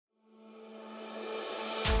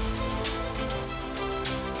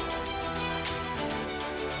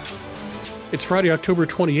It's Friday, October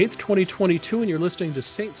 28th, 2022, and you're listening to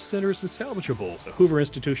Saints, Sinners, and Salvageables, a Hoover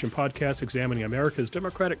Institution podcast examining America's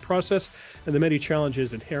democratic process and the many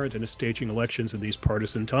challenges inherent in staging elections in these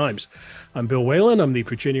partisan times. I'm Bill Whalen. I'm the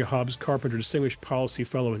Virginia Hobbs Carpenter Distinguished Policy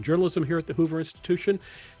Fellow in Journalism here at the Hoover Institution,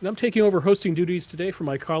 and I'm taking over hosting duties today from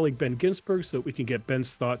my colleague Ben Ginsberg so that we can get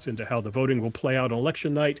Ben's thoughts into how the voting will play out on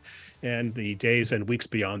election night and the days and weeks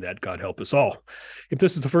beyond that, God help us all. If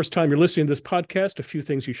this is the first time you're listening to this podcast, a few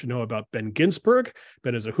things you should know about Ben Ginsberg.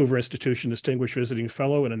 Ben is a Hoover Institution Distinguished Visiting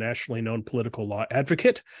Fellow and a nationally known political law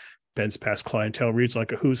advocate. Ben's past clientele reads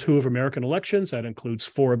like a who's who of American elections. That includes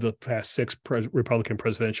 4 of the past 6 Republican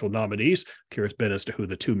presidential nominees. Curious, Ben, as to who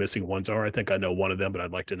the 2 missing ones are. I think I know one of them, but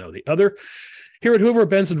I'd like to know the other. Here at Hoover,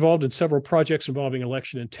 Ben's involved in several projects involving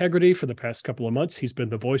election integrity for the past couple of months. He's been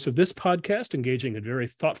the voice of this podcast, engaging in very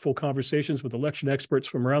thoughtful conversations with election experts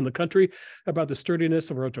from around the country about the sturdiness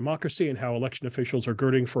of our democracy and how election officials are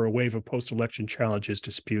girding for a wave of post-election challenges,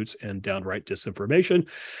 disputes, and downright disinformation.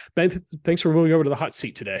 Ben, thanks for moving over to the hot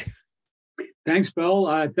seat today. Thanks,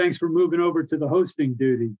 Bill. Thanks for moving over to the hosting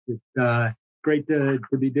duties. It's great to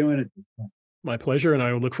be doing it this time. My pleasure, and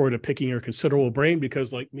I look forward to picking your considerable brain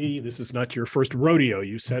because, like me, this is not your first rodeo.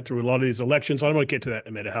 You've sat through a lot of these elections. I'm going to get to that in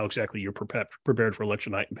a minute, how exactly you're prepared for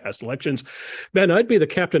election night and past elections. Ben, I'd be the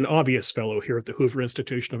Captain Obvious fellow here at the Hoover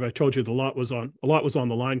Institution if I told you a lot was on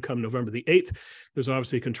the line come November the 8th. There's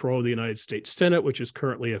obviously control of the United States Senate, which is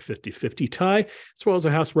currently a 50-50 tie, as well as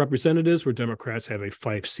the House of Representatives, where Democrats have a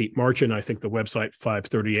 5-seat margin. I think the website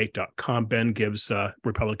 538.com, Ben, gives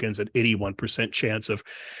Republicans an 81% chance of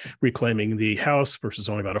reclaiming the House versus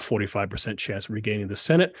only about a 45% chance of regaining the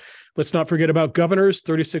Senate. Let's not forget about governors.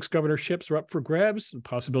 36 governorships are up for grabs. The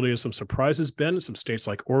possibility of some surprises, Ben, in some states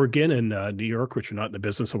like Oregon and New York, which are not in the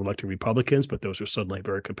business of electing Republicans, but those are suddenly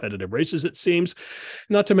very competitive races, it seems.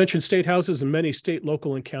 Not to mention state houses and many state,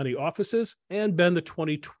 local, and county offices. And Ben, the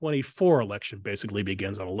 2024 election basically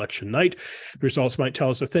begins on election night. The results might tell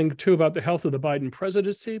us a thing, too, about the health of the Biden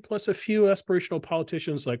presidency, plus a few aspirational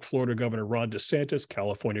politicians like Florida Governor Ron DeSantis,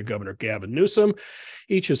 California Governor Gavin Newsom.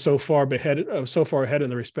 Each is so far ahead in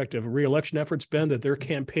their respective re-election efforts, Ben, that they're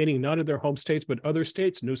campaigning not in their home states, but other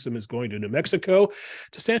states. Newsom is going to New Mexico.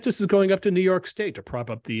 DeSantis is going up to New York State to prop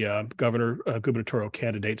up the gubernatorial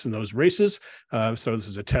candidates in those races. So this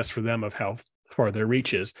is a test for them of how far their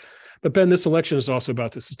reach is. But Ben, this election is also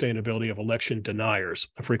about the sustainability of election deniers,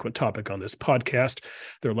 a frequent topic on this podcast.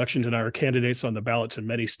 There are election denier candidates on the ballots in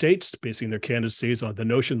many states, basing their candidacies on the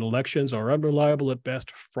notion that elections are unreliable at best,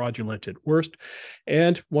 fraudulent at worst.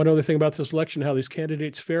 And one other thing about this election, how these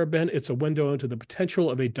candidates fare, Ben, it's a window into the potential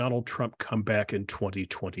of a Donald Trump comeback in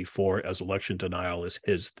 2024, as election denial is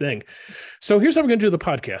his thing. So here's how we're going to do the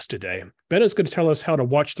podcast today. Ben is going to tell us how to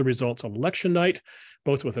watch the results on election night,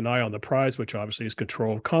 both with an eye on the prize, which obviously is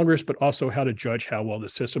control of Congress, but also how to judge how well the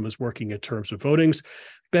system is working in terms of votings.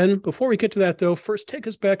 Ben, before we get to that, though, first take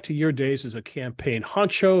us back to your days as a campaign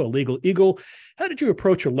honcho, a legal eagle. How did you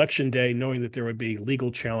approach election day knowing that there would be legal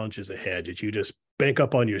challenges ahead? Did you just bank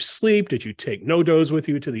up on your sleep? Did you take NoDoz with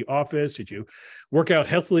you to the office? Did you work out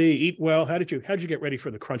healthily, eat well? How did you get ready for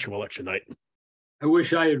the crunch of election night? I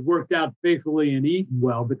wish I had worked out faithfully and eaten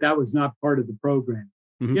well, but that was not part of the program.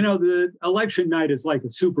 Mm-hmm. You know, the election night is like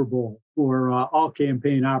a Super Bowl for all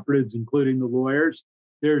campaign operatives, including the lawyers.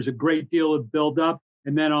 There's a great deal of buildup,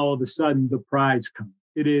 and then all of a sudden the prize comes.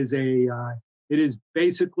 It is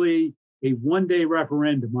basically a one-day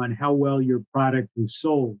referendum on how well your product is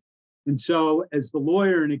sold. And so, as the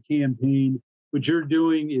lawyer in a campaign, what you're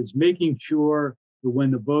doing is making sure that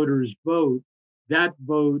when the voters vote, that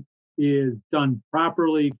vote is done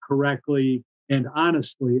properly, correctly, and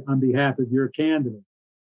honestly on behalf of your candidate.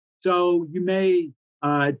 So you may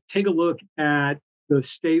take a look at the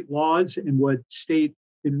state laws and what state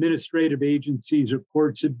administrative agencies or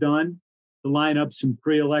courts have done to line up some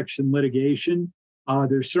pre-election litigation.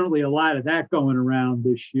 There's certainly a lot of that going around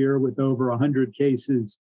this year with over 100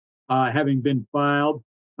 cases having been filed,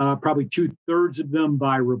 probably 2/3 of them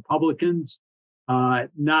by Republicans,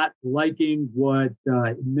 not liking what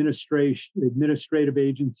administrative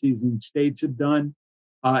agencies and states have done,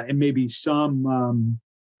 and maybe some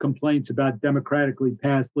complaints about democratically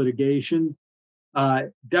passed litigation.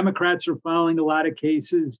 Democrats are filing a lot of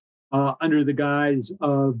cases under the guise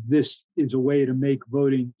of this is a way to make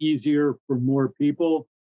voting easier for more people.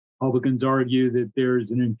 Republicans argue that there's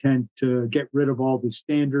an intent to get rid of all the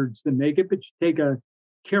standards that make it, but you take a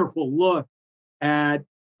careful look at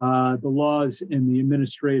the laws and the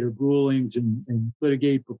administrative rulings and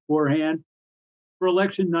litigate beforehand. For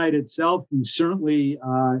election night itself, you certainly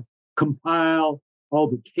compile all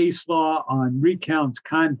the case law on recounts,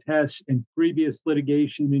 contests, and previous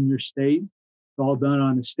litigation in your state. It's all done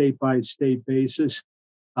on a state-by-state basis.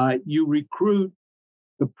 You recruit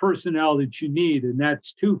the personnel that you need, and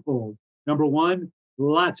that's twofold. Number one,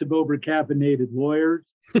 lots of overcaffeinated lawyers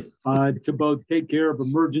to both take care of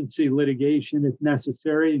emergency litigation if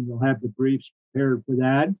necessary, and you'll have the briefs prepared for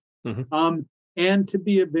that. Mm-hmm. And to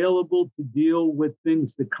be available to deal with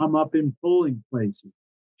things that come up in polling places,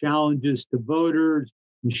 challenges to voters,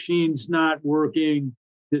 machines not working,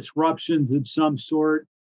 disruptions of some sort.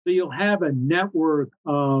 So you'll have a network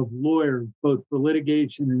of lawyers, both for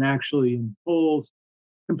litigation and actually in polls.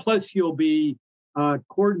 And plus, you'll be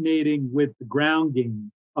coordinating with the ground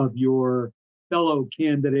game of your fellow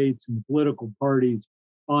candidates and political parties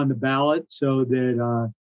on the ballot so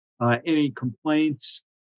that any complaints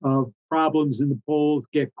of problems in the polls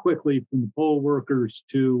get quickly from the poll workers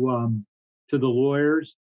to the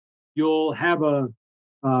lawyers. You'll have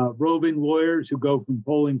roving lawyers who go from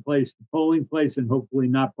polling place to polling place and hopefully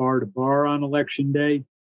not bar to bar on election day,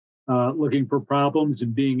 looking for problems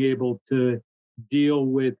and being able to deal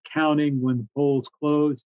with counting when the polls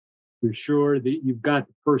close. We're sure that you've got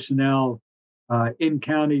the personnel in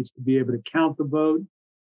counties to be able to count the vote.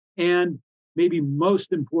 And maybe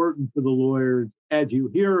most important for the lawyers, as you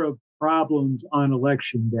hear of problems on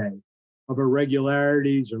election day, of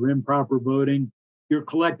irregularities or improper voting, you're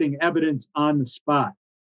collecting evidence on the spot.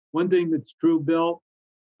 One thing that's true, Bill,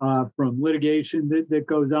 from litigation that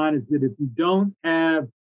goes on is that if you don't have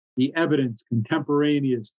the evidence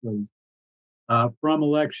contemporaneously from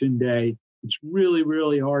election day, it's really,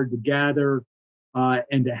 really hard to gather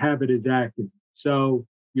and to have it as active. So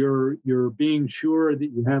you're being sure that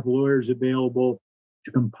you have lawyers available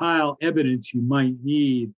to compile evidence you might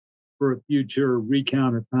need for a future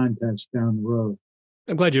recount or contest down the road.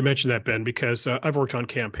 I'm glad you mentioned that, Ben, because I've worked on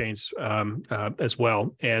campaigns as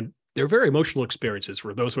well, and they're very emotional experiences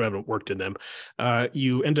for those who haven't worked in them.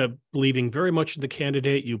 You end up believing very much in the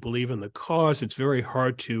candidate. You believe in the cause. It's very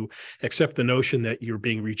hard to accept the notion that you're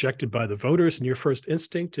being rejected by the voters, and your first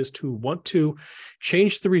instinct is to want to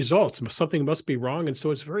change the results. Something must be wrong, and so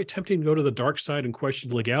it's very tempting to go to the dark side and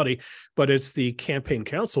question legality. But it's the campaign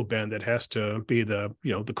counsel, Ben, that has to be the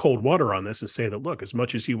cold water on this and say that, look, as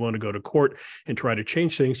much as you want to go to court and try to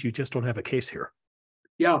change things, you just don't have a case here.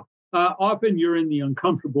 Yeah. Often you're in the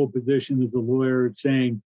uncomfortable position as a lawyer of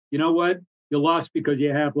saying, you know what, you lost because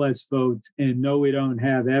you have less votes, and no, we don't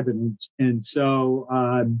have evidence. And so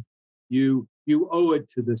you owe it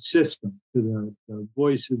to the system, to the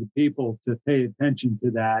voice of the people, to pay attention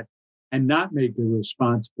to that and not make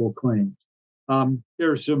irresponsible claims.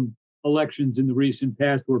 There are some elections in the recent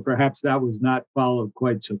past where perhaps that was not followed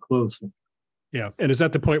quite so closely. Yeah. And is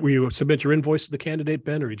that the point where you submit your invoice to the candidate,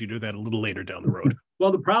 Ben, or did you do that a little later down the road?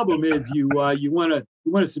 Well, the problem is you want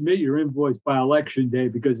to submit your invoice by election day,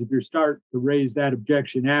 because if you start to raise that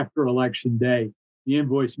objection after election day, the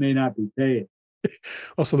invoice may not be paid.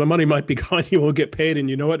 Also, the money might be gone. You won't get paid. And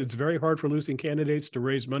you know what? It's very hard for losing candidates to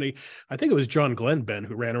raise money. I think it was John Glenn, Ben,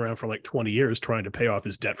 who ran around for like 20 years trying to pay off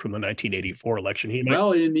his debt from the 1984 election.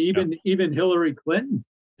 Even Hillary Clinton.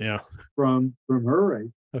 Yeah. From her race.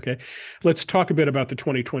 Okay. Let's talk a bit about the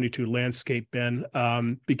 2022 landscape, Ben.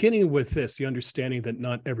 Beginning with this, the understanding that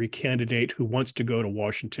not every candidate who wants to go to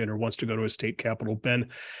Washington or wants to go to a state capital, Ben,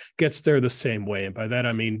 gets there the same way. And by that,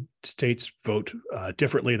 I mean states vote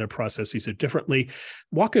differently. Their processes are differently.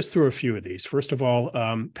 Walk us through a few of these. First of all,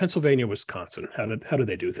 Pennsylvania, Wisconsin. How do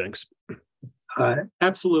they do things?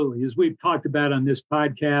 Absolutely. As we've talked about on this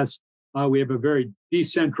podcast, we have a very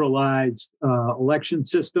decentralized election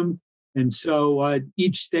system. And so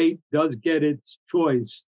each state does get its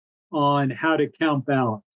choice on how to count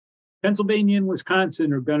ballots. Pennsylvania and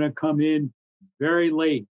Wisconsin are going to come in very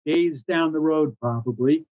late, days down the road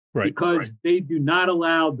probably, because they do not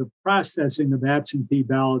allow the processing of absentee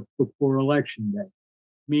ballots before Election Day.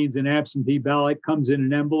 It means an absentee ballot comes in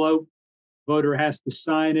an envelope, voter has to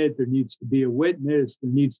sign it, there needs to be a witness,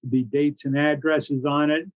 there needs to be dates and addresses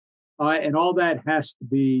on it, and all that has to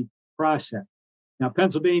be processed. Now,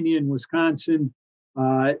 Pennsylvania and Wisconsin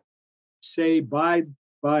say by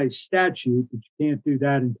statute that you can't do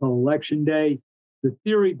that until Election Day. The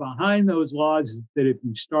theory behind those laws is that if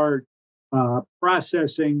you start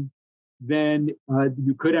processing, then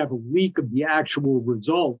you could have a leak of the actual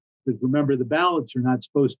result. Because remember, the ballots are not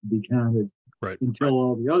supposed to be counted until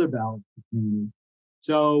all the other ballots are counted.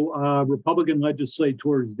 So Republican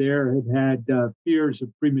legislators there have had fears of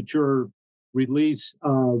premature release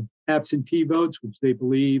of absentee votes, which they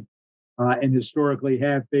believe and historically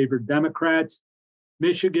have favored Democrats.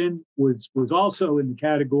 Michigan was also in the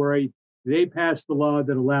category. They passed the law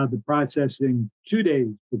that allowed the processing 2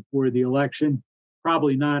 days before the election.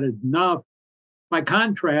 Probably not enough. By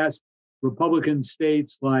contrast, Republican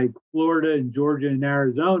states like Florida and Georgia and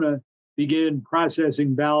Arizona begin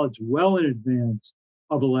processing ballots well in advance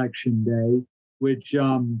of Election Day, which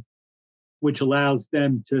allows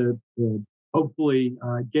them to hopefully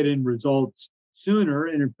get in results sooner.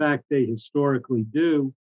 And in fact, they historically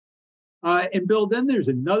do. And Bill, then there's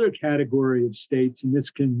another category of states, and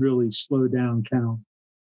this can really slow down count,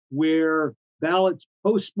 where ballots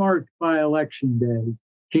postmarked by Election Day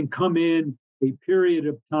can come in a period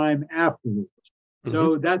of time afterwards. Mm-hmm.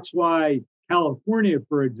 So that's why California,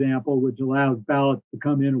 for example, which allows ballots to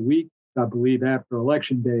come in a week, I believe, after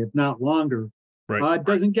Election Day, if not longer,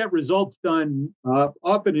 doesn't get results done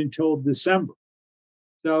often until December.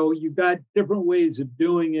 So you've got different ways of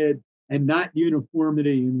doing it and not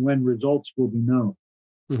uniformity in when results will be known.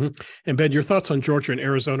 Mm-hmm. And Ben, your thoughts on Georgia and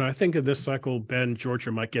Arizona? I think in this cycle, Ben,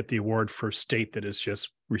 Georgia might get the award for state that has just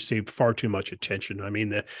received far too much attention. I mean,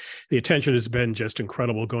 the attention has been just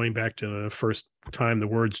incredible, going back to the first time the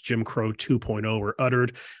words Jim Crow 2.0 were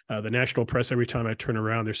uttered. The national press, every time I turn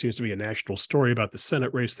around, there seems to be a national story about the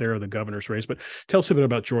Senate race there, or the governor's race. But tell us a bit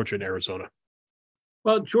about Georgia and Arizona.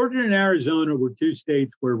 Well, Georgia and Arizona were two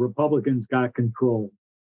states where Republicans got control.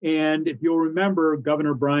 And if you'll remember,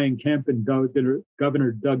 Governor Brian Kemp and Governor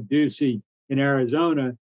Doug Ducey in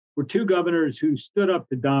Arizona were two governors who stood up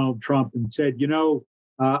to Donald Trump and said,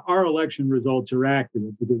 our election results are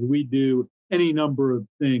accurate because we do any number of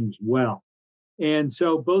things well. And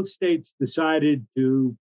so both states decided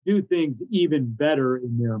to do things even better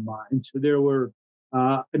in their minds. So there were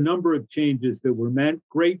a number of changes that were meant.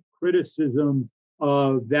 Great criticism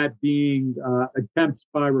of that being attempts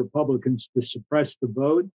by Republicans to suppress the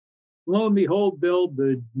vote. Lo and behold, Bill,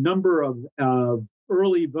 the number of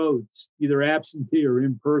early votes, either absentee or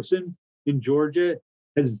in person in Georgia,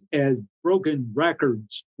 has broken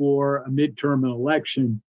records for a midterm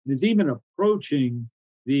election and is even approaching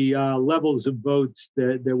the levels of votes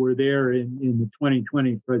that were there in the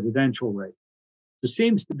 2020 presidential race. There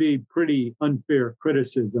seems to be pretty unfair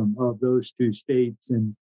criticism of those two states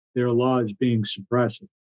and their laws being suppressive.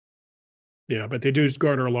 Yeah, but they do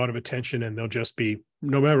garner a lot of attention, and they'll just be,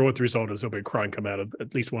 no matter what the result is, there'll be a crying come out of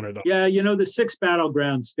at least one of them. Yeah, the 6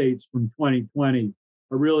 battleground states from 2020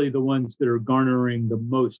 are really the ones that are garnering the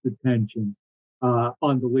most attention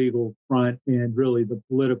on the legal front and really the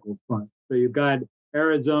political front. So you've got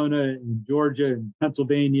Arizona and Georgia and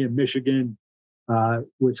Pennsylvania, Michigan,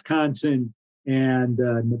 Wisconsin, and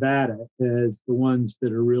Nevada as the ones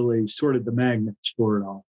that are really sort of the magnets for it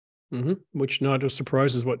all. Mm-hmm. Which, not a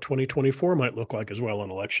surprise, is what 2024 might look like as well on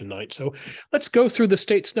election night. So let's go through the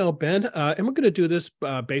states now, Ben. And we're going to do this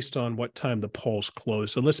based on what time the polls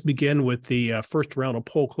close. So let's begin with the first round of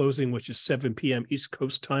poll closing, which is 7 p.m. East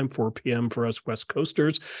Coast time, 4 p.m. for us West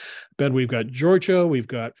Coasters. Ben, we've got Georgia, we've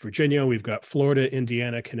got Virginia, we've got Florida,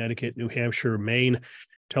 Indiana, Connecticut, New Hampshire, Maine.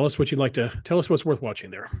 Tell us what you'd like to tell us what's worth watching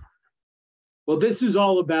there. Well, this is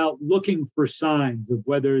all about looking for signs of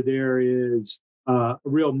whether there is a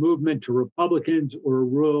real movement to Republicans or a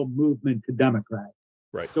real movement to Democrats.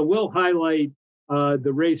 Right. So we'll highlight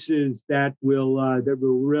the races that will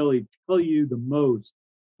really tell you the most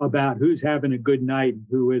about who's having a good night and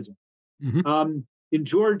who isn't. Mm-hmm. In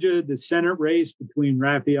Georgia, the Senate race between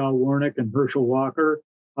Raphael Warnock and Herschel Walker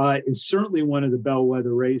is certainly one of the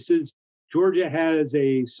bellwether races. Georgia has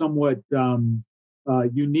a somewhat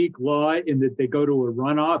unique law in that they go to a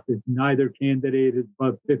runoff if neither candidate is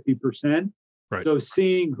above 50%. Right. So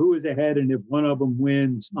seeing who is ahead and if one of them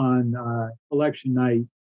wins on election night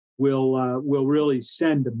will really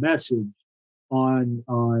send a message on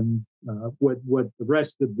what the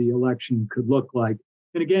rest of the election could look like.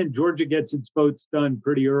 And again, Georgia gets its votes done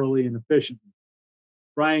pretty early and efficiently.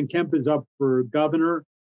 Brian Kemp is up for governor,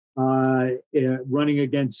 running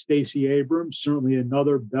against Stacey Abrams, certainly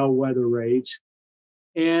another bellwether race.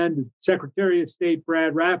 And Secretary of State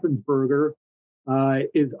Brad Raffensperger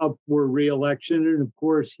is up for re-election. And of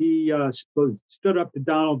course, he stood up to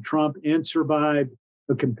Donald Trump and survived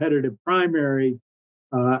a competitive primary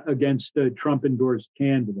against a Trump-endorsed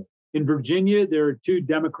candidate. In Virginia, there are two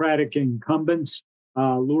Democratic incumbents,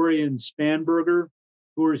 Lurie and Spanberger,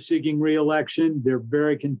 who are seeking re-election. They're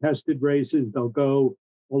very contested races. They'll go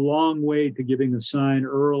a long way to giving a sign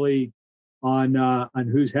early on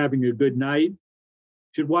who's having a good night.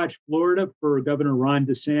 Should watch Florida for Governor Ron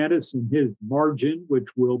DeSantis and his margin, which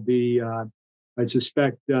will be, I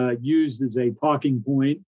suspect, used as a talking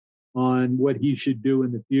point on what he should do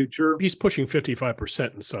in the future. He's pushing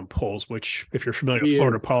 55% in some polls, which, if you're familiar with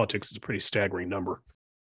Florida politics, is a pretty staggering number.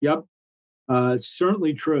 Yep,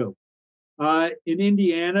 certainly true. In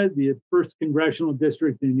Indiana, the first congressional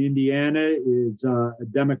district in Indiana is a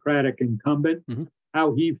Democratic incumbent. Mm-hmm.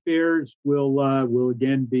 How he fares will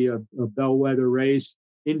again be a bellwether race.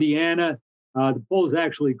 Indiana, the polls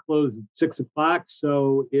actually close at 6 o'clock,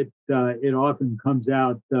 so it often comes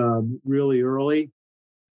out really early.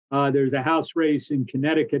 There's a House race in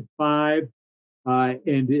Connecticut 5,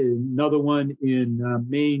 and another one in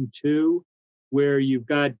Maine 2, where you've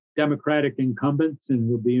got Democratic incumbents, and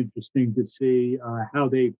it'll be interesting to see how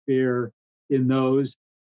they fare in those.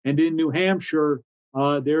 And in New Hampshire,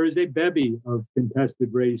 there is a bevy of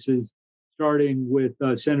contested races, starting with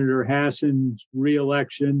Senator Hassan's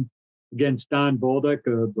reelection against Don Bolduc,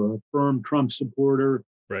 a firm Trump supporter.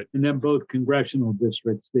 Right. And then both congressional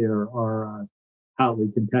districts there are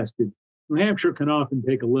hotly contested. New Hampshire can often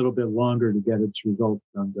take a little bit longer to get its results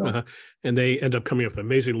done. And they end up coming up with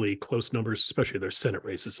amazingly close numbers, especially their Senate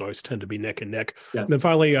races always tend to be neck and neck. Yeah. And then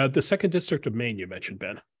finally, the second district of Maine you mentioned,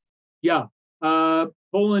 Ben. Yeah.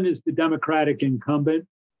 Poland is the Democratic incumbent.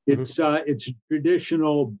 It's a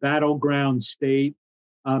traditional battleground state.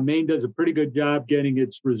 Maine does a pretty good job getting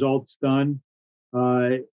its results done,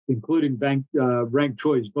 including ranked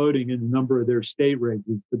choice voting in a number of their state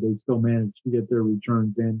races, but they still manage to get their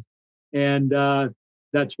returns in. And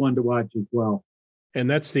that's one to watch as well. And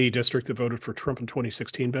that's the district that voted for Trump in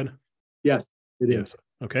 2016, Ben? Yes, it is.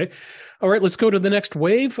 Okay. All right, let's go to the next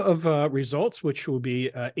wave of results, which will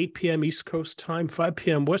be 8 p.m. East Coast time, 5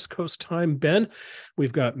 p.m. West Coast time. Ben,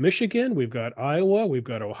 we've got Michigan, we've got Iowa, we've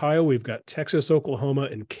got Ohio, we've got Texas, Oklahoma,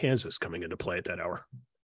 and Kansas coming into play at that hour.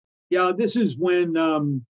 Yeah, this is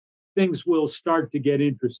when things will start to get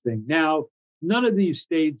interesting. Now, none of these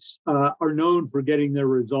states are known for getting their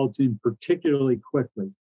results in particularly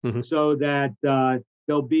quickly, so that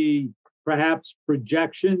there'll be perhaps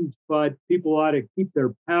projections, but people ought to keep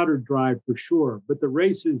their powder dry for sure. But the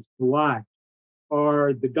races to watch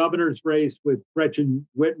are the governor's race with Gretchen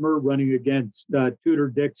Whitmer running against Tudor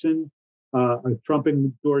Dixon, a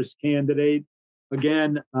Trump-endorsed candidate.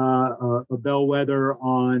 Again, a bellwether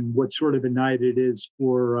on what sort of a night it is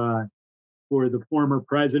for the former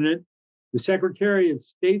president. The Secretary of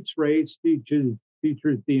State's race features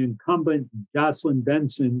the incumbent Jocelyn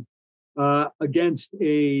Benson against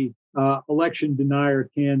a election denier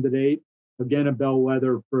candidate. Again, a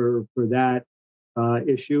bellwether for that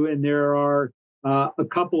issue. And there are a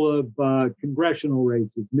couple of congressional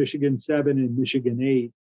races, Michigan 7 and Michigan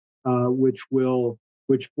 8,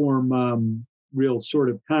 which form real sort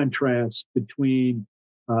of contrast between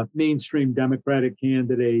mainstream Democratic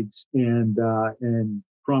candidates and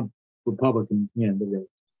Trump Republican candidates.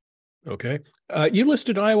 Okay. You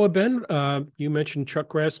listed Iowa, Ben. You mentioned Chuck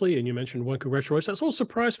Grassley and you mentioned one congressional race. I was a little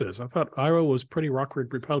surprised by this. I thought Iowa was pretty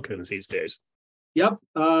Rockford Republicans these days. Yep.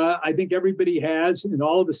 I think everybody has. And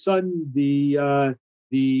all of a sudden, the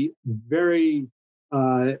very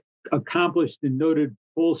accomplished and noted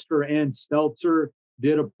pollster Ann Stelter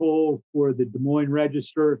did a poll for the Des Moines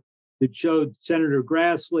Register that showed Senator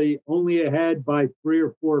Grassley only ahead by 3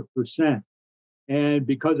 or 4%. And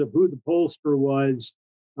because of who the pollster was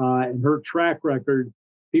and her track record,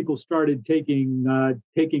 people started taking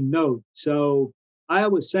note. So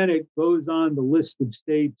Iowa Senate goes on the list of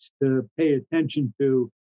states to pay attention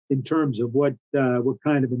to in terms of what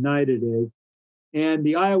kind of a night it is. And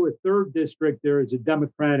the Iowa 3rd District, there is a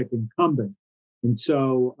Democratic incumbent. And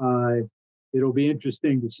so it'll be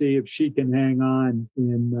interesting to see if she can hang on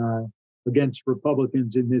against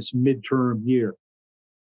Republicans in this midterm year.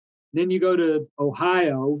 Then you go to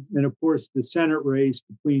Ohio, and of course the Senate race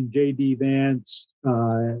between J.D. Vance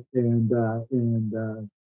and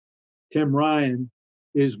Tim Ryan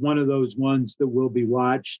is one of those ones that will be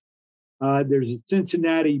watched. There's a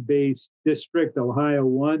Cincinnati-based district, Ohio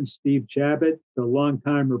 1, Steve Chabot, the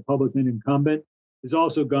longtime Republican incumbent, has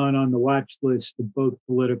also gone on the watch list of both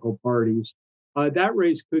political parties. That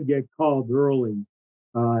race could get called early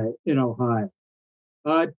in Ohio.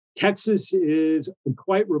 Texas is a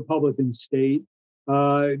quite Republican state.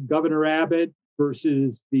 Governor Abbott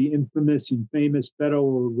versus the infamous and famous Beto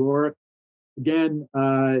O'Rourke. Again,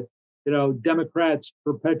 Democrats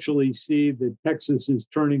perpetually see that Texas is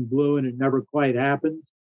turning blue and it never quite happens.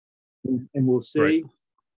 And we'll see.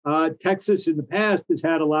 Right. Texas in the past has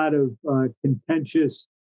had a lot of contentious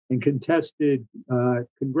and contested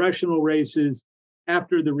congressional races.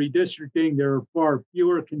 After the redistricting, there are far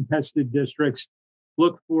fewer contested districts.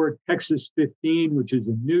 Look for Texas 15, which is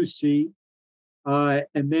a new seat. And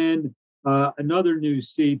then another new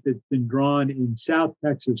seat that's been drawn in South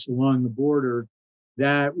Texas along the border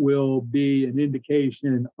that will be an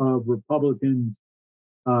indication of Republican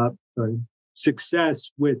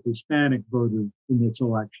success with Hispanic voters in this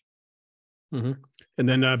election. Mhm. And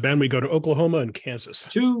then, Ben, we go to Oklahoma and Kansas.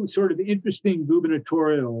 Two sort of interesting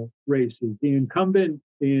gubernatorial races. The incumbent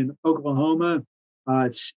in Oklahoma,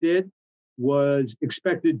 Stitt, was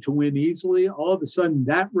expected to win easily. All of a sudden,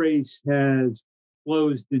 that race has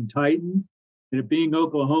closed and tightened. And it being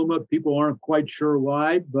Oklahoma, people aren't quite sure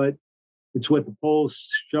why, but it's what the polls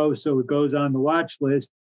show, so it goes on the watch list.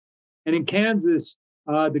 And in Kansas,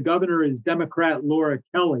 the governor is Democrat Laura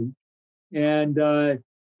Kelly, and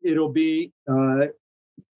it'll be again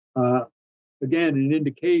an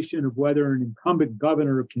indication of whether an incumbent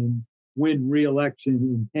governor can win re-election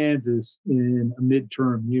in Kansas in a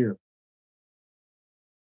midterm year.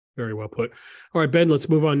 Very well put. All right, Ben, let's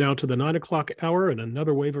move on now to the 9 o'clock hour and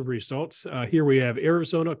another wave of results. Here we have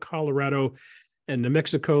Arizona, Colorado, and New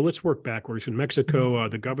Mexico. Let's work backwards. In Mexico,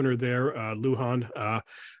 the governor there, Lujan,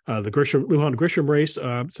 the Lujan Grisham race,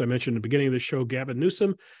 as I mentioned at the beginning of the show, Gavin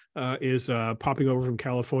Newsom is popping over from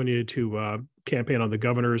California to campaign on the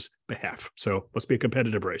governor's behalf. So must be a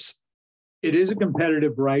competitive race. It is a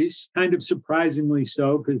competitive race, kind of surprisingly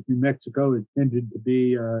so, because New Mexico has tended to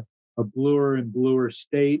be a bluer and bluer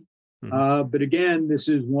state. Mm-hmm. But again, this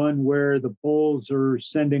is one where the polls are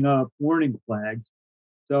sending up warning flags.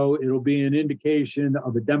 So it'll be an indication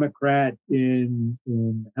of a Democrat in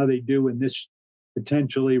how they do in this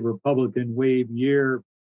potentially Republican wave year.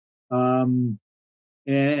 And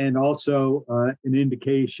also an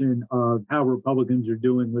indication of how Republicans are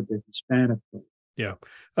doing with the Hispanic vote. Yeah.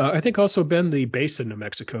 I think also, Ben, the base in New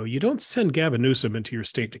Mexico, you don't send Gavin Newsom into your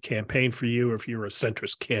state to campaign for you if you're a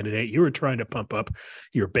centrist candidate. You were trying to pump up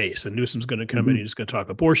your base, and Newsom's going to come in, he's going to talk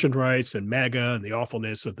abortion rights and MAGA and the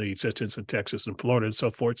awfulness of the existence in Texas and Florida and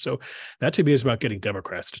so forth. So that to me is about getting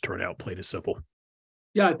Democrats to turn out, plain and simple.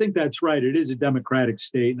 Yeah, I think that's right. It is a Democratic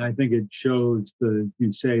state, and I think it shows the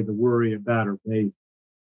worry about our base.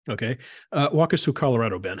 Okay. Walk us through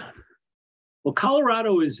Colorado, Ben. Well,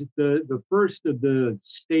 Colorado is the first of the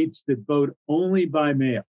states that vote only by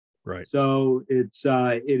mail. Right. So it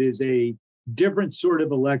is a different sort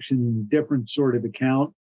of election and a different sort of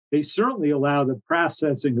account. They certainly allow the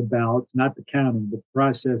processing of ballots, not the counting, but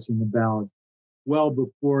processing of ballots well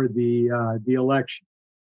before the election.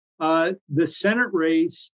 The Senate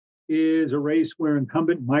race is a race where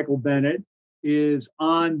incumbent Michael Bennet is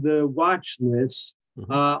on the watch list.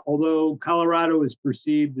 Although Colorado is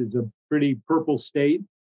perceived as a pretty purple state,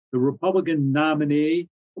 the Republican nominee,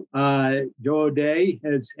 Joe O'Dea,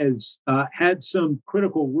 has had some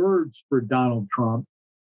critical words for Donald Trump.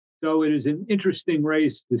 So it is an interesting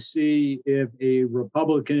race to see if a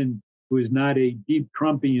Republican who is not a deep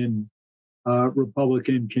Trumpian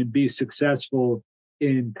Republican can be successful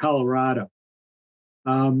in Colorado.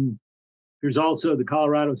 There's also the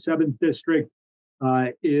Colorado 7th District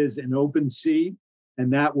is an open seat.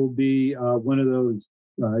 And that will be one of those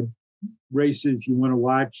races you want to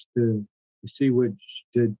watch to see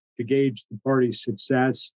to gauge the party's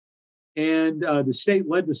success. And the state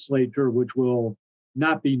legislature, which will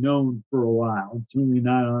not be known for a while, certainly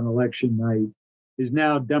not on election night, is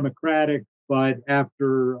now Democratic, but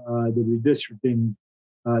after the redistricting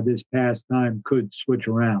this past time could switch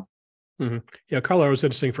around. Mm-hmm. Yeah, Colorado is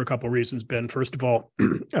interesting for a couple of reasons, Ben. First of all,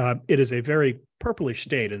 it is a very purplish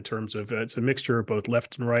state in terms of it's a mixture of both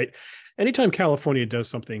left and right. Anytime California does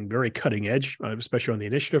something very cutting edge, especially on the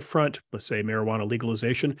initiative front, let's say marijuana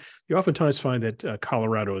legalization, you oftentimes find that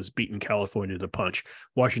Colorado has beaten California to the punch,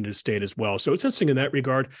 Washington State as well. So it's interesting in that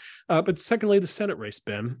regard. But secondly, the Senate race,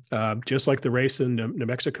 Ben, just like the race in New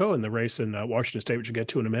Mexico and the race in Washington State, which we'll get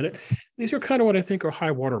to in a minute, these are kind of what I think are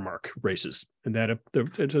high watermark races. And that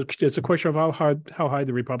it's a question of how high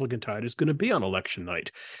the Republican tide is going to be on election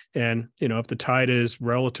night. And, if the tide is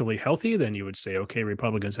relatively healthy, then you would say, okay,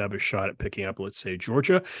 Republicans have a shot at picking up, let's say,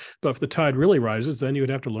 Georgia. But if the tide really rises, then you would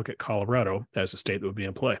have to look at Colorado as a state that would be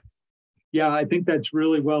in play. Yeah, I think that's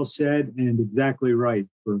really well said and exactly right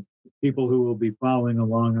for people who will be following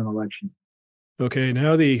along on election. Okay,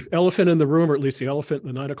 now the elephant in the room, or at least the elephant in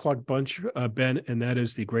the 9 o'clock bunch, Ben, and that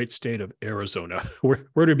is the great state of Arizona.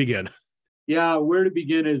 Where to begin? Yeah, where to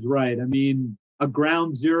begin is right. I mean, a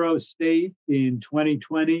ground zero state in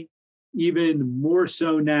 2020, even more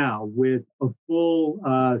so now with a full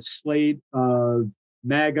slate of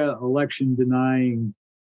MAGA election denying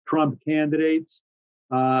Trump candidates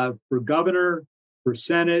for governor, for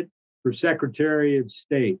Senate, for Secretary of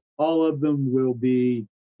State. All of them will be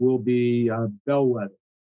bellwether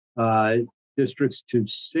districts, to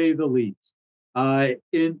say the least.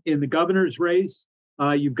 In the governor's race,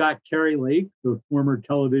 you've got Kari Lake, the former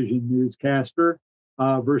television newscaster,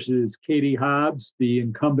 versus Katie Hobbs, the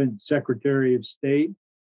incumbent Secretary of State.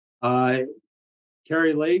 Kari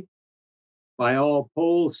Lake, by all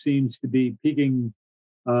polls, seems to be peaking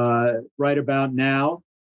right about now.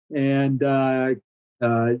 And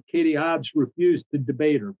Katie Hobbs refused to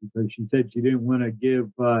debate her because she said she didn't want to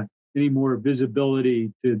give any more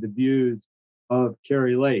visibility to the views of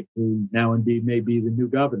Kari Lake, who now indeed may be the new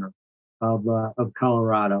governor of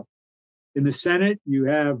Colorado. In the Senate, you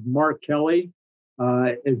have Mark Kelly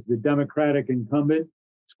as the Democratic incumbent,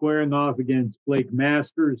 squaring off against Blake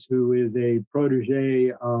Masters, who is a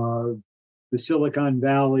protege of the Silicon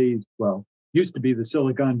Valley's, well, used to be the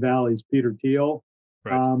Silicon Valley's Peter Thiel.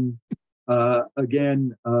 Right.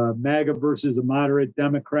 Again, MAGA versus a moderate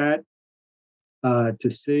Democrat to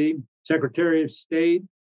see. Secretary of State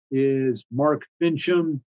is Mark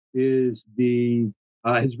Fincham, has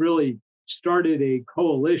really started a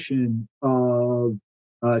coalition of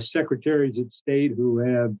secretaries of state who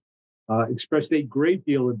have expressed a great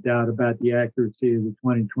deal of doubt about the accuracy of the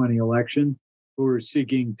 2020 election, who are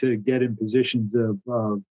seeking to get in positions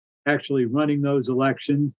of actually running those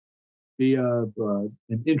elections. Be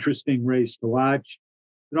an interesting race to watch.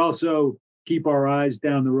 But also keep our eyes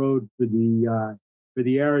down the road for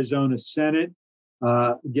the Arizona Senate.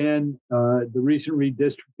 Again, the recent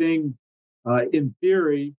redistricting, in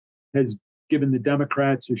theory, has given the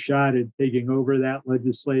Democrats a shot at taking over that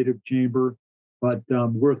legislative chamber, but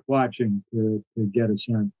worth watching to get a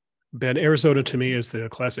sense. Ben, Arizona to me is the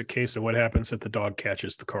classic case of what happens if the dog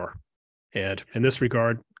catches the car. And in this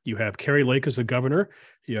regard, you have Kari Lake as the governor,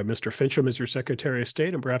 you have Mr. Fincham as your Secretary of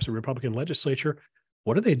State, and perhaps a Republican legislature.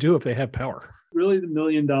 What do they do if they have power? Really the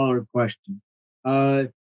million-dollar question.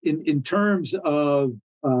 In terms of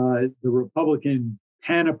the Republican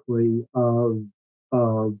panoply of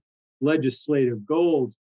legislative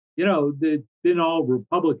goals, they've been all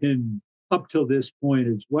Republican up till this point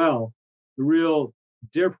as well. The real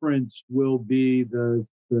difference will be the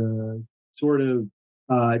sort of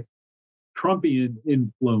Trumpian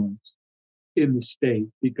influence in the state,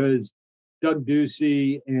 because Doug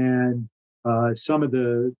Ducey and some of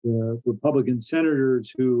the Republican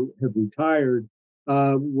senators who have retired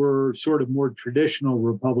were sort of more traditional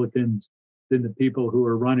Republicans than the people who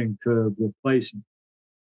are running to replace him.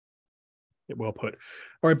 Well put.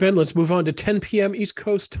 All right, Ben, let's move on to 10 p.m. East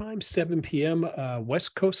Coast time, 7 p.m.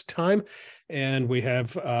 West Coast time. And we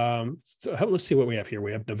have, let's see what we have here.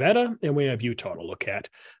 We have Nevada and we have Utah to look at.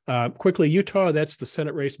 Quickly, Utah, that's the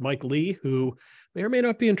Senate race, Mike Lee, who may or may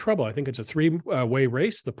not be in trouble. I think it's a three-way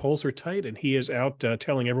race. The polls are tight, and he is out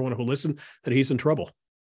telling everyone who listens that he's in trouble.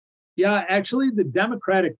 Yeah, actually, the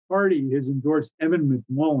Democratic Party has endorsed Evan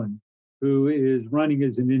McMullin, who is running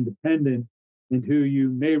as an independent, and who you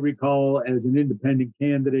may recall as an independent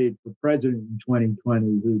candidate for president in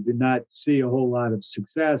 2020, who did not see a whole lot of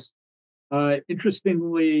success.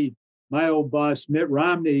 Interestingly, my old boss, Mitt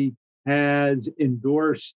Romney, has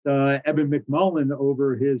endorsed Evan McMullin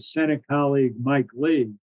over his Senate colleague, Mike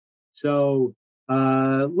Lee. So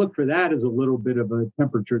look for that as a little bit of a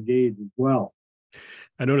temperature gauge as well.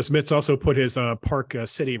 I noticed Mitt's also put his Park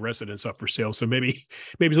City residence up for sale. So maybe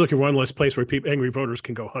he's looking for one less place where angry voters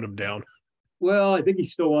can go hunt him down. Well, I think he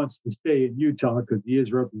still wants to stay in Utah because he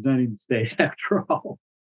is representing the state after all.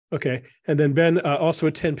 Okay. And then, Ben, also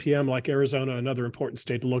at 10 p.m., like Arizona, another important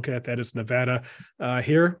state to look at, that is Nevada.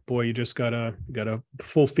 Here, boy, you just got a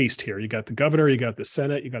full feast here. You got the governor, you got the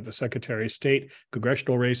Senate, you got the Secretary of State,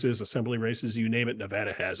 congressional races, assembly races, you name it,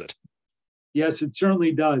 Nevada has it. Yes, it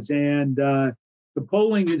certainly does. And the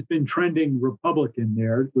polling has been trending Republican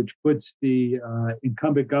there, which puts the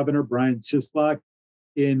incumbent governor, Brian Sisolak,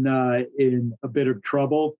 in a bit of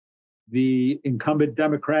trouble. The incumbent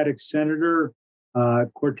Democratic senator,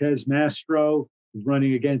 Cortez Masto, is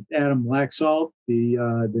running against Adam Laxalt,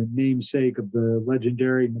 the namesake of the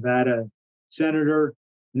legendary Nevada senator.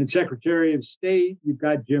 And then Secretary of State, you've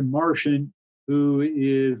got Jim Marchant, who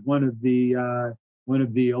is one of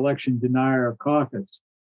the election denier caucus,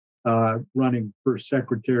 running for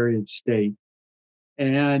Secretary of State.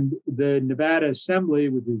 And the Nevada Assembly,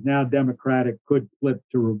 which is now Democratic, could flip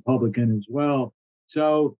to Republican as well.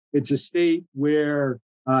 So it's a state where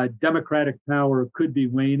Democratic power could be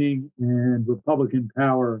waning and Republican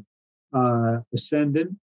power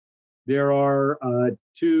ascendant. There are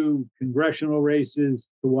two congressional races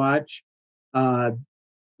to watch, Nevada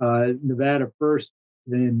 1st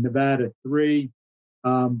and Nevada 3,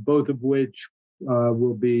 both of which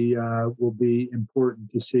will be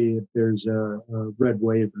important to see if there's a red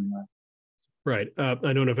wave or not. Right.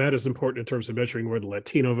 I know Nevada is important in terms of measuring where the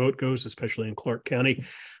Latino vote goes, especially in Clark County.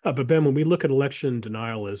 But Ben, when we look at election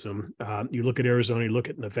denialism, you look at Arizona, you look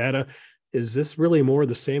at Nevada, is this really more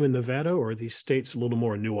the same in Nevada, or are these states a little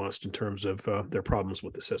more nuanced in terms of their problems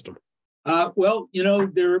with the system? Well,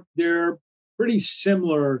 they're pretty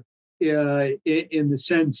similar in the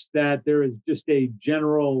sense that there is just a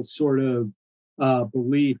general sort of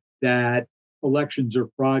belief that elections are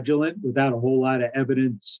fraudulent without a whole lot of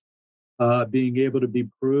evidence being able to be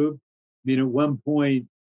proved. I mean, at one point,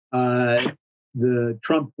 the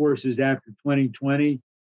Trump forces after 2020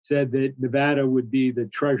 said that Nevada would be the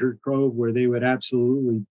treasure trove where they would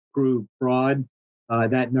absolutely prove fraud.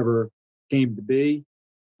 That never came to be.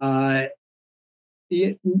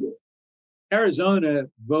 Arizona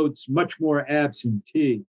votes much more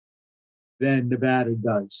absentee than Nevada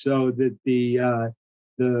does, so that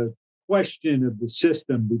the question of the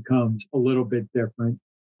system becomes a little bit different.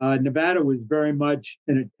 Nevada was very much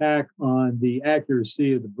an attack on the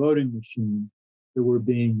accuracy of the voting machines that were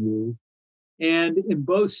being used. And in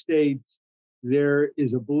both states, there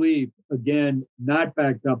is a belief, again, not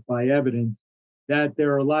backed up by evidence, that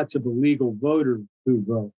there are lots of illegal voters who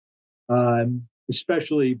vote,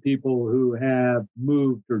 especially people who have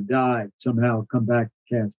moved or died, somehow come back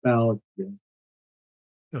to cast ballots again.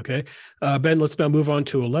 Okay. Ben, let's now move on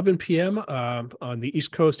to 11 p.m. On the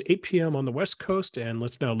East Coast, 8 p.m. on the West Coast. And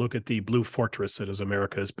let's now look at the Blue Fortress that is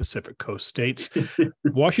America's Pacific Coast states.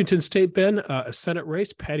 Washington State, Ben, a Senate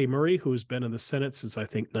race. Patty Murray, who's been in the Senate since, I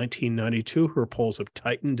think, 1992. Her polls have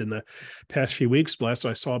tightened in the past few weeks. Last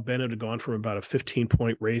I saw, Ben had gone from about a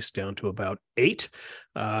 15-point race down to about 8.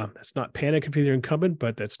 That's not panic if you're the incumbent,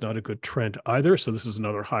 but that's not a good trend either. So this is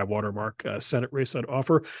another high watermark Senate race I'd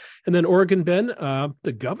offer. And then Oregon, Ben,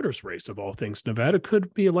 the governor's race of all things. Nevada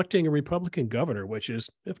could be electing a Republican governor, which is,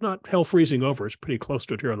 if not hell freezing over, it's pretty close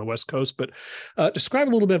to it here on the West Coast. But describe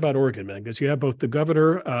a little bit about Oregon, man, because you have both the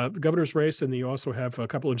governor's race, and then you also have a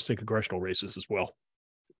couple of interesting congressional races as well.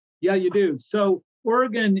 Yeah, you do. So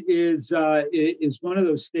Oregon is one of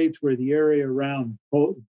those states where the area around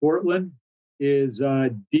Portland is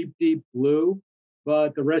deep, deep blue,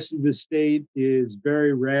 but the rest of the state is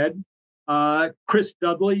very red. Chris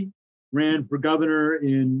Dudley ran for governor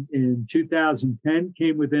in 2010,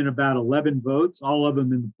 came within about 11 votes, all of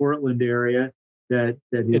them in the Portland area. That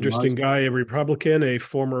interesting guy, a Republican, a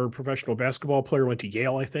former professional basketball player, went to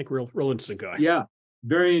Yale, I think. Real interesting guy. Yeah,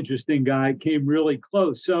 very interesting guy. Came really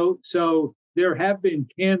close. So there have been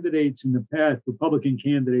candidates in the past, Republican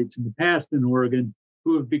candidates in the past in Oregon,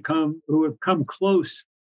 who have come close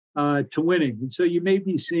to winning, and so you may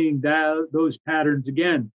be seeing those patterns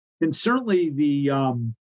again. And certainly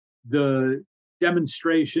the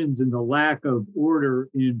demonstrations and the lack of order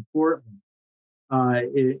in Portland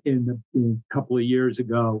in a couple of years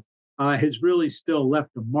ago has really still left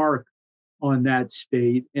a mark on that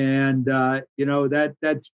state. And,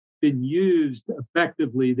 that's been used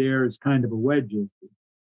effectively there as kind of a wedge.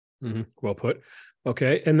 Mm-hmm. Well put.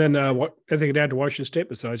 Okay. And then what I think to add to Washington State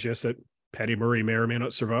besides, yes, that Patty Murray may or may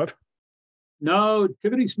not survive? No,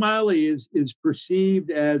 Tiffany Smiley is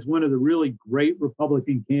perceived as one of the really great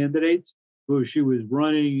Republican candidates who, if she was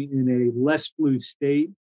running in a less blue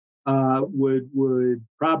state, would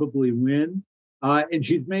probably win. And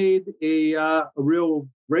she's made a real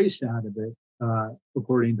race out of it,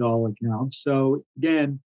 according to all accounts. So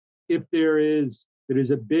again, if there is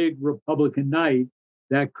a big Republican night,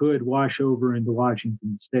 that could wash over into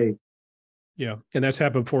Washington State. Yeah, and that's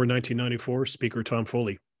happened before in 1994. Speaker Tom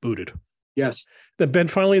Foley booted. Yes. Then, Ben,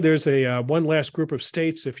 finally, there's a one last group of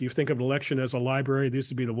states. If you think of an election as a library, these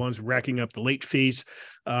would be the ones racking up the late fees.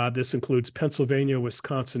 This includes Pennsylvania,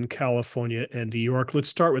 Wisconsin, California, and New York. Let's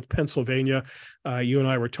start with Pennsylvania. You and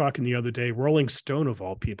I were talking the other day. Rolling Stone, of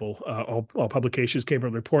all people, all publications came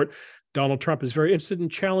from the report. Donald Trump is very interested in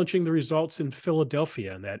challenging the results in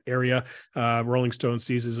Philadelphia, in that area. Rolling Stone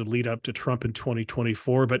sees as a lead up to Trump in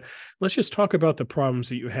 2024. But let's just talk about the problems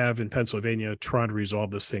that you have in Pennsylvania trying to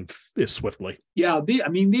resolve this thing swiftly. Yeah,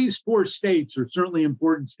 these 4 states are certainly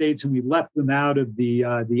important states, and we left them out of the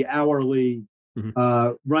hourly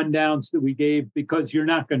rundowns that we gave because you're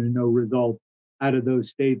not going to know results out of those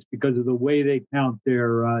states because of the way they count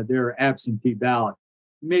their absentee ballot.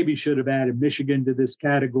 Maybe should have added Michigan to this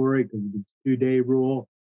category because of the 2-day rule.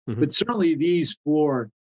 Mm-hmm. But certainly these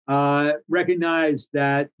 4 recognize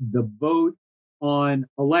that the vote on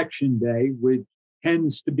election day, which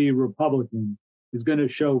tends to be Republican, is going to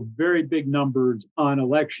show very big numbers on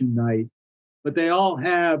election night. But they all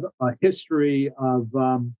have a history of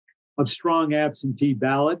strong absentee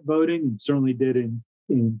ballot voting, and certainly did in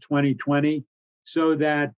 2020, so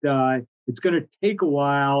that it's going to take a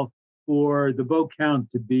while for the vote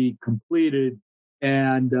count to be completed,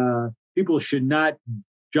 and people should not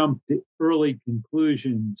jump to early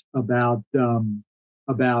conclusions about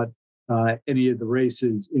any of the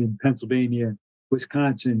races in Pennsylvania,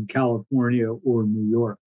 Wisconsin, California, or New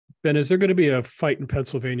York. Ben, is there going to be a fight in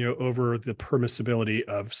Pennsylvania over the permissibility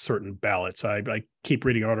of certain ballots? I keep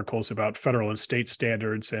reading articles about federal and state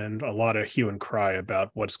standards and a lot of hue and cry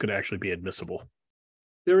about what's going to actually be admissible.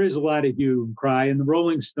 There is a lot of hue and cry. And the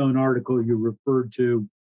Rolling Stone article you referred to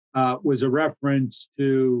was a reference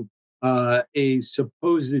to a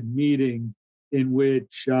supposed meeting in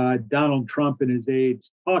which Donald Trump and his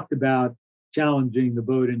aides talked about challenging the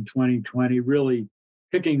vote in 2020, really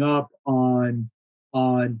picking up on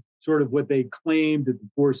sort of what they claimed at the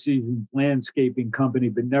Four Seasons Landscaping Company,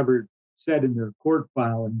 but never said in their court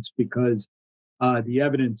filings because the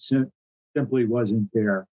evidence simply wasn't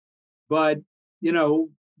there. But, you know,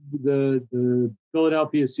 the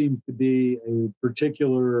Philadelphia seems to be a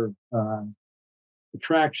particular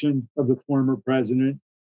attraction of the former president.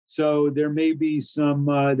 So there may be some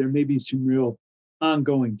real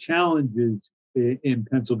ongoing challenges in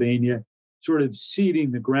Pennsylvania, sort of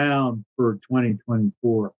seeding the ground for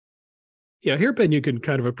 2024. Yeah, here, Ben, you can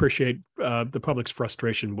kind of appreciate the public's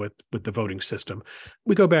frustration with the voting system.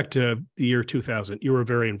 We go back to the year 2000. You were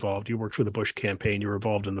very involved. You worked for the Bush campaign. You were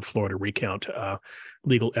involved in the Florida recount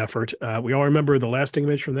legal effort. We all remember the lasting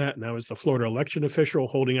image from that, and that was the Florida election official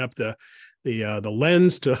holding up the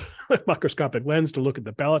lens to microscopic lens to look at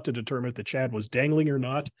the ballot to determine if the Chad was dangling or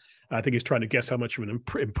not. I think he's trying to guess how much of an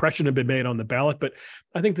impression had been made on the ballot. But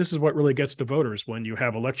I think this is what really gets to voters when you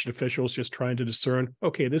have election officials just trying to discern,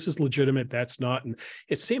 okay, this is legitimate, that's not. And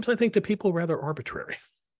it seems, I think, to people rather arbitrary.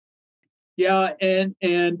 Yeah, and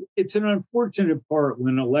it's an unfortunate part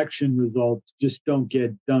when election results just don't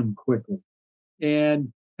get done quickly.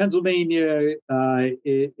 And Pennsylvania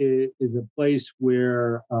is a place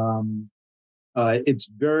where it's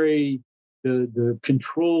very the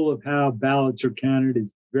control of how ballots are counted is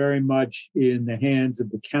very much in the hands of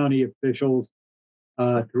the county officials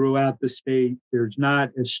throughout the state. There's not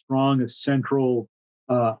as strong a central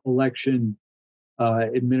election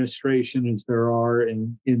administration as there are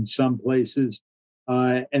in some places,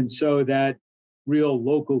 and so that real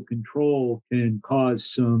local control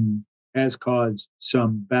has caused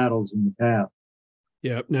some battles in the past.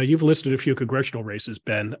 Yeah. Now, you've listed a few congressional races,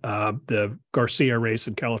 Ben. The Garcia race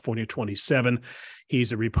in California, 27.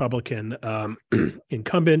 He's a Republican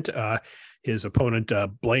incumbent. His opponent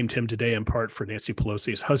blamed him today in part for Nancy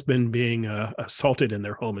Pelosi's husband being assaulted in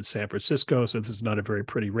their home in San Francisco. So this is not a very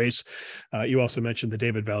pretty race. You also mentioned the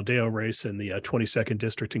David Valdeo race in the 22nd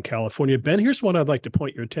district in California. Ben, here's one I'd like to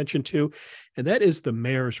point your attention to, and that is the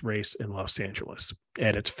mayor's race in Los Angeles.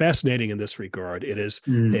 And it's fascinating in this regard. It is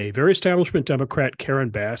a very establishment Democrat, Karen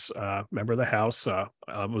Bass, member of the House,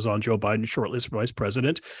 was on Joe Biden's shortlist for vice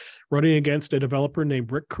president, running against a developer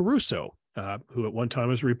named Rick Caruso, who at one time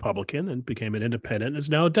was a Republican and became an independent and is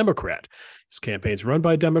now a Democrat. His campaign's run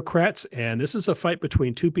by Democrats, and this is a fight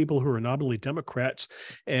between two people who are nominally Democrats.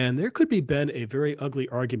 And there could be, Ben, a very ugly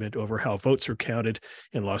argument over how votes are counted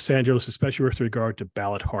in Los Angeles, especially with regard to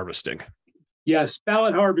ballot harvesting. Yes,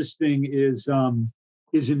 ballot harvesting is an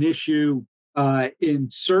issue in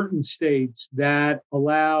certain states that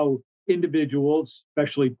allow individuals,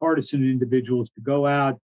 especially partisan individuals, to go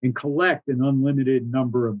out and collect an unlimited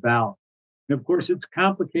number of ballots. And of course, it's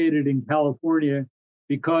complicated in California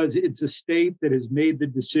because it's a state that has made the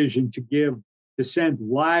decision to send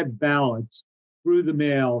live ballots through the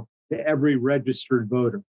mail to every registered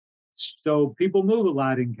voter. So people move a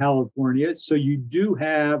lot in California. So you do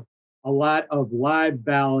have a lot of live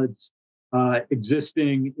ballots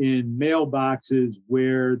existing in mailboxes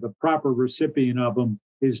where the proper recipient of them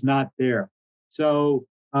is not there. So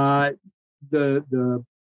the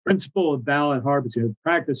principle of ballot harvesting, the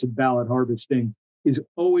practice of ballot harvesting, is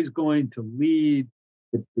always going to lead,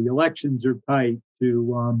 if the elections are tight,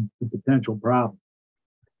 to potential problems.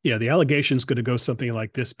 Yeah, the allegation is going to go something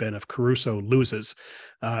like this, Ben. If Caruso loses,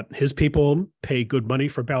 his people pay good money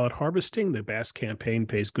for ballot harvesting. The Bass campaign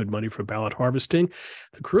pays good money for ballot harvesting.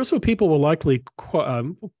 The Caruso people will likely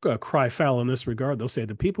cry foul in this regard. They'll say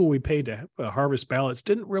the people we paid to harvest ballots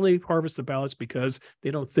didn't really harvest the ballots because they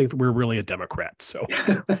don't think that we're really a Democrat. So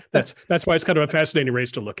that's why it's kind of a fascinating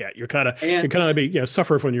race to look at. You're kind of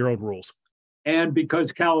suffer from your own rules. And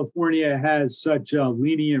because California has such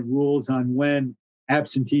lenient rules on when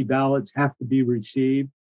absentee ballots have to be received,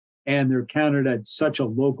 and they're counted at such a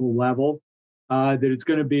local level that it's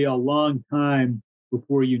going to be a long time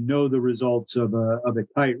before you know the results of a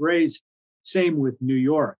tight race. Same with New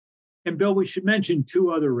York. And Bill, we should mention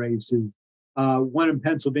two other races, one in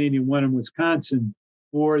Pennsylvania, one in Wisconsin,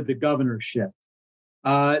 for the governorship.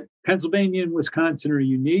 Pennsylvania and Wisconsin are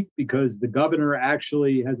unique because the governor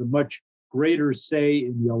actually has a much greater say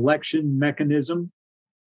in the election mechanism.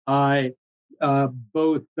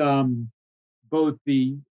 Both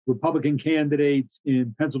the Republican candidates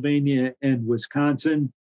in Pennsylvania and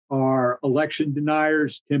Wisconsin are election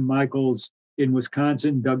deniers. Tim Michels in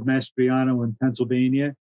Wisconsin, Doug Mastriano in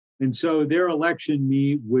Pennsylvania. And so their election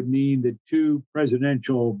would mean that two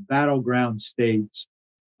presidential battleground states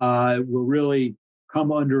will really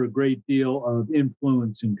come under a great deal of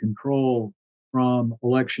influence and control from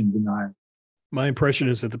election deniers. My impression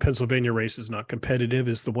is that the Pennsylvania race is not competitive.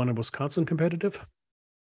 Is the one in Wisconsin competitive?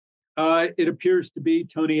 It appears to be.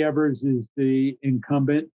 Tony Evers is the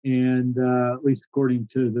incumbent, and at least according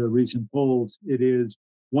to the recent polls, it is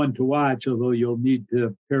one to watch, although you'll need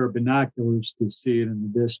a pair of binoculars to see it in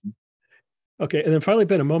the distance. Okay, and then finally,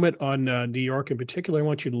 Ben, a moment on New York in particular. I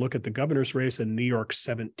want you to look at the governor's race in New York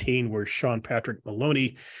 17, where Sean Patrick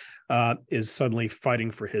Maloney is suddenly fighting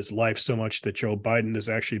for his life so much that Joe Biden has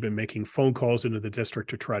actually been making phone calls into the district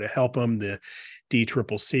to try to help him. The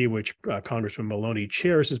DCCC, which Congressman Maloney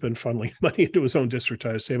chairs, has been funneling money into his own district to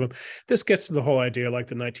try to save him. This gets to the whole idea, like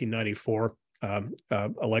the 1994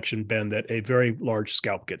 election, Ben, that a very large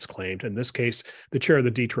scalp gets claimed. In this case, the chair of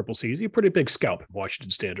the DCCC is a pretty big scalp in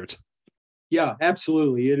Washington standards. Yeah,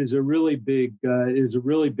 absolutely. It is a really big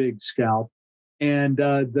scalp. And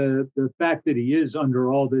the fact that he is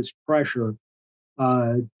under all this pressure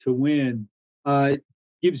to win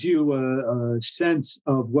gives you a sense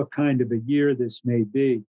of what kind of a year this may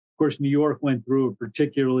be. Of course, New York went through a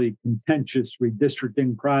particularly contentious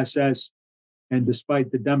redistricting process. And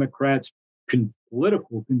despite the Democrats'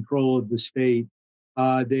 political control of the state,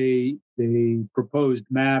 they proposed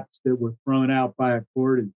maps that were thrown out by a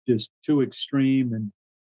court as just too extreme, and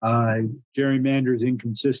gerrymanders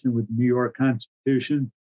inconsistent with the New York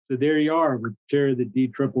Constitution. So there you are, with the chair of the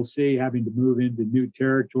DCCC having to move into new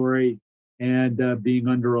territory and being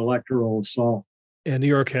under electoral assault. And New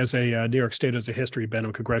York State has a history, Ben,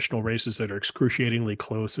 of congressional races that are excruciatingly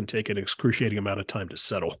close and take an excruciating amount of time to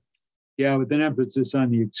settle. Yeah, with an emphasis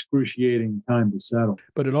on the excruciating time to settle.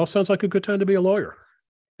 But it all sounds like a good time to be a lawyer.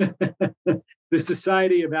 The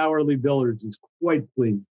Society of Hourly Billers is quite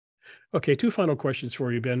pleased. Okay, two final questions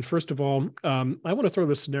for you, Ben. First of all, I want to throw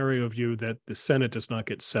the scenario of you that the Senate does not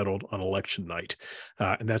get settled on election night.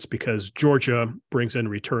 And that's because Georgia brings in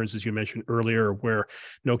returns, as you mentioned earlier, where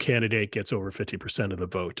no candidate gets over 50% of the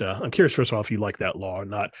vote. I'm curious, first of all, if you like that law or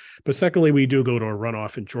not. But secondly, we do go to a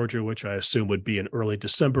runoff in Georgia, which I assume would be in early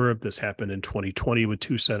December. This happened in 2020 with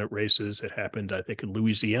two Senate races. It happened, I think, in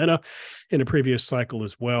Louisiana in a previous cycle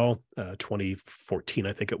as well. 2014,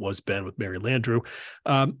 I think it was, Ben, with Mary Landrieu.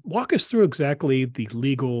 Walk us through exactly the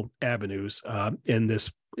legal avenues in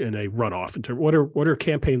a runoff. In terms, what are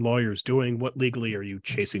campaign lawyers doing? What legally are you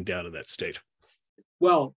chasing down in that state?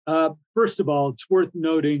 Well, first of all, it's worth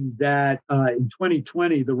noting that in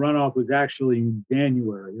 2020 the runoff was actually in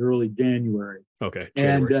January, early January. Okay,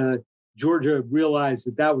 January. And Georgia realized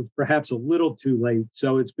that was perhaps a little too late,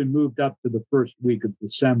 so it's been moved up to the first week of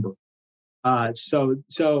December.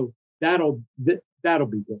 So that'll be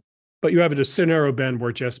good. But you have a scenario, Ben,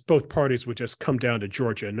 where just both parties would just come down to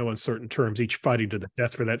Georgia in no uncertain terms, each fighting to the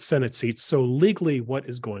death for that Senate seat. So legally, what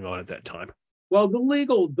is going on at that time? Well, the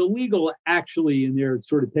legal actually in there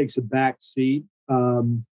sort of takes a back seat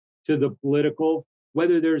to the political.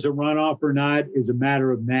 Whether there's a runoff or not is a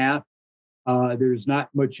matter of math. There's not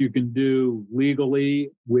much you can do legally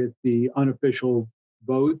with the unofficial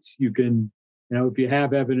votes. You can, if you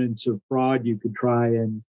have evidence of fraud, you could try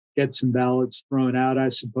and get some ballots thrown out, I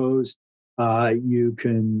suppose. You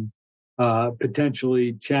can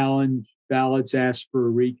potentially challenge ballots, ask for a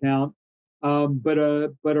recount. But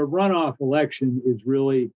a runoff election is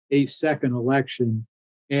really a second election,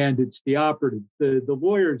 and it's the operative. The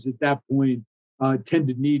lawyers at that point tend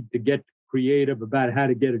to need to get creative about how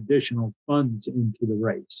to get additional funds into the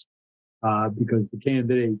race because the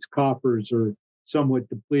candidates' coffers are somewhat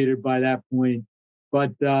depleted by that point.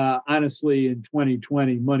 But honestly, in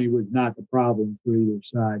 2020, money was not the problem for either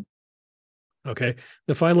side. Okay.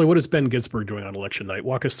 Then finally, what is Ben Ginsberg doing on election night?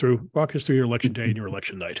 Walk us through your election day and your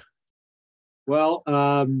election night. Well,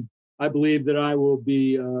 I believe that I will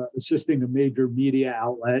be assisting a major media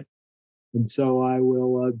outlet. And so I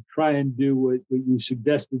will try and do what you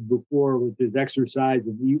suggested before, which is exercise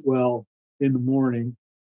and eat well in the morning.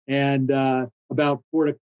 And about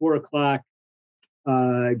 4 o'clock,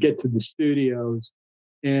 get to the studios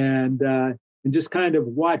and just kind of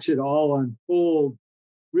watch it all unfold,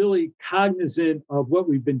 really cognizant of what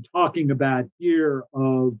we've been talking about here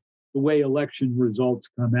of the way election results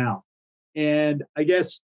come out. And I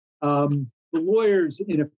guess the lawyers,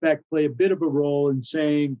 in effect, play a bit of a role in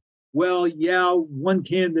saying, well, yeah, one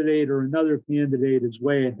candidate or another candidate is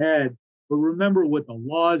way ahead, but remember what the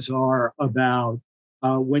laws are about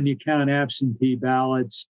when you count absentee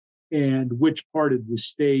ballots and which part of the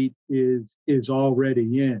state is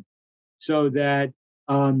already in, so that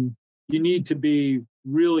you need to be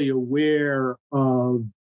really aware of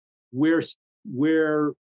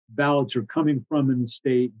where ballots are coming from in the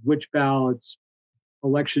state, which ballots,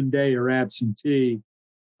 election day or absentee,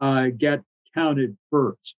 get counted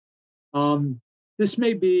first. This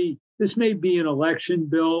may be an election,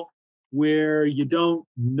 Bill, where you don't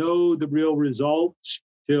know the real results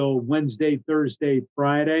till Wednesday, Thursday,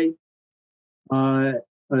 Friday of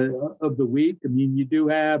the week. I mean, you do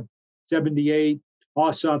have 78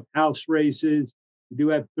 toss-up House races. You do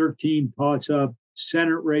have 13 toss-up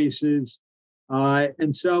Senate races,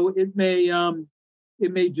 and so it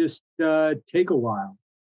may just take a while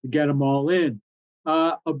to get them all in.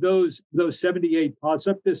 Of those 78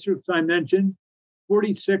 toss-up districts I mentioned,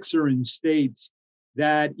 46 are in states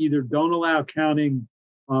that either don't allow counting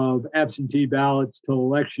of absentee ballots till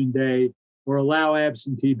Election Day or allow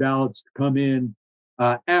absentee ballots to come in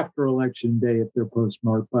after Election Day if they're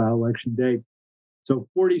postmarked by Election Day. So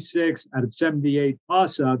 46 out of 78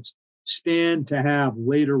 toss-ups stand to have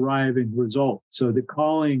late arriving results. So the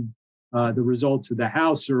calling the results of the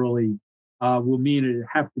House early will mean it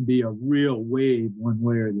have to be a real wave one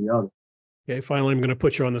way or the other. Okay, finally, I'm going to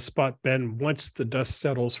put you on the spot, Ben. Once the dust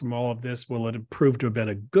settles from all of this, will it prove to have been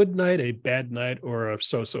a good night, a bad night, or a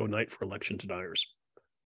so-so night for election deniers?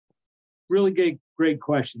 Really great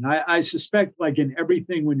question. I suspect, like in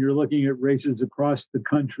everything, when you're looking at races across the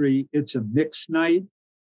country, it's a mixed night.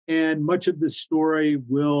 And much of the story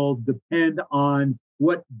will depend on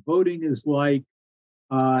what voting is like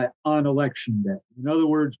on Election Day. In other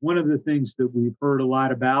words, one of the things that we've heard a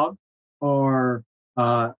lot about are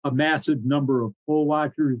a massive number of poll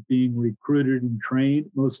watchers being recruited and trained,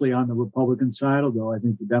 mostly on the Republican side, although I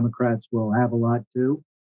think the Democrats will have a lot too.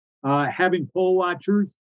 Having poll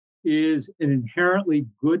watchers is an inherently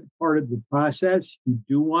good part of the process. You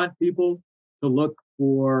do want people to look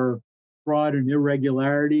for fraud and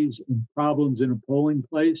irregularities and problems in a polling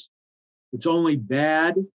place. It's only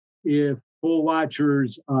bad if poll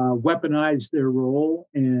watchers weaponize their role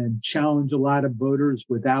and challenge a lot of voters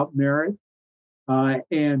without merit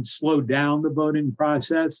and slow down the voting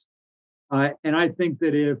process. And I think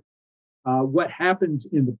that if what happens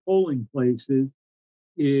in the polling places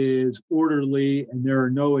is orderly and there are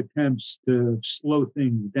no attempts to slow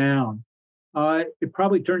things down, it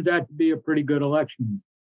probably turns out to be a pretty good election.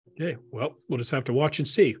 Okay, well, we'll just have to watch and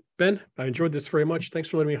see. Ben, I enjoyed this very much. Thanks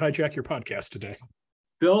for letting me hijack your podcast today.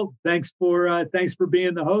 Bill, thanks for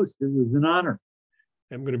being the host. It was an honor.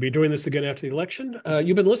 I'm going to be doing this again after the election.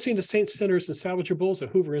 You've been listening to Saints, Sinners, and Salvageables, a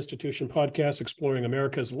Hoover Institution podcast exploring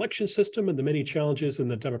America's election system and the many challenges in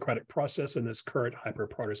the democratic process in this current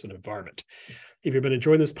hyper-partisan environment. If you've been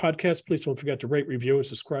enjoying this podcast, please don't forget to rate, review, and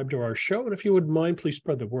subscribe to our show. And if you wouldn't mind, please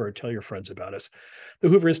spread the word. Tell your friends about us. The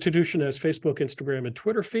Hoover Institution has Facebook, Instagram, and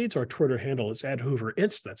Twitter feeds. Our Twitter handle is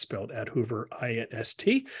 @HooverInst. That's spelled @HooverINST.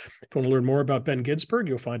 If you want to learn more about Ben Ginsberg,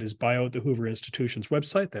 you'll find his bio at the Hoover Institution's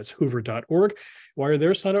website. That's hoover.org. While you're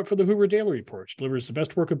there, sign up for the Hoover Daily Report, which delivers the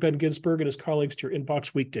best work of Ben Ginsberg and his colleagues to your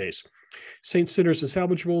inbox weekdays. Saints, Sinners, and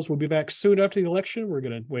Salvageables will be back soon after the election. We're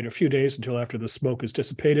going to wait a few days until after the smoke is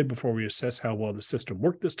dissipated before we assess how well the system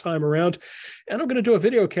worked this time around. And I'm going to do a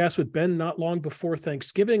video cast with Ben not long before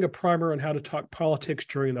Thanksgiving, a primer on how to talk politics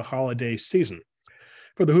during the holiday season.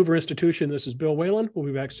 For the Hoover Institution, this is Bill Whalen. We'll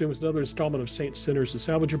be back soon with another installment of Saints, Sinners, and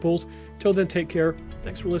Salvageables. Till then, take care.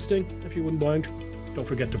 Thanks for listening. If you wouldn't mind, don't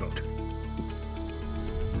forget to vote.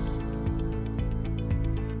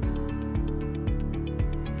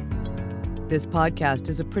 This podcast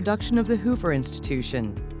is a production of the Hoover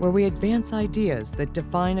Institution, where we advance ideas that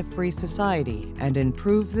define a free society and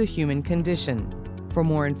improve the human condition. For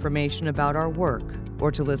more information about our work,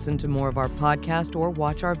 or to listen to more of our podcast or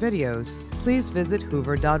watch our videos, please visit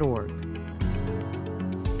hoover.org.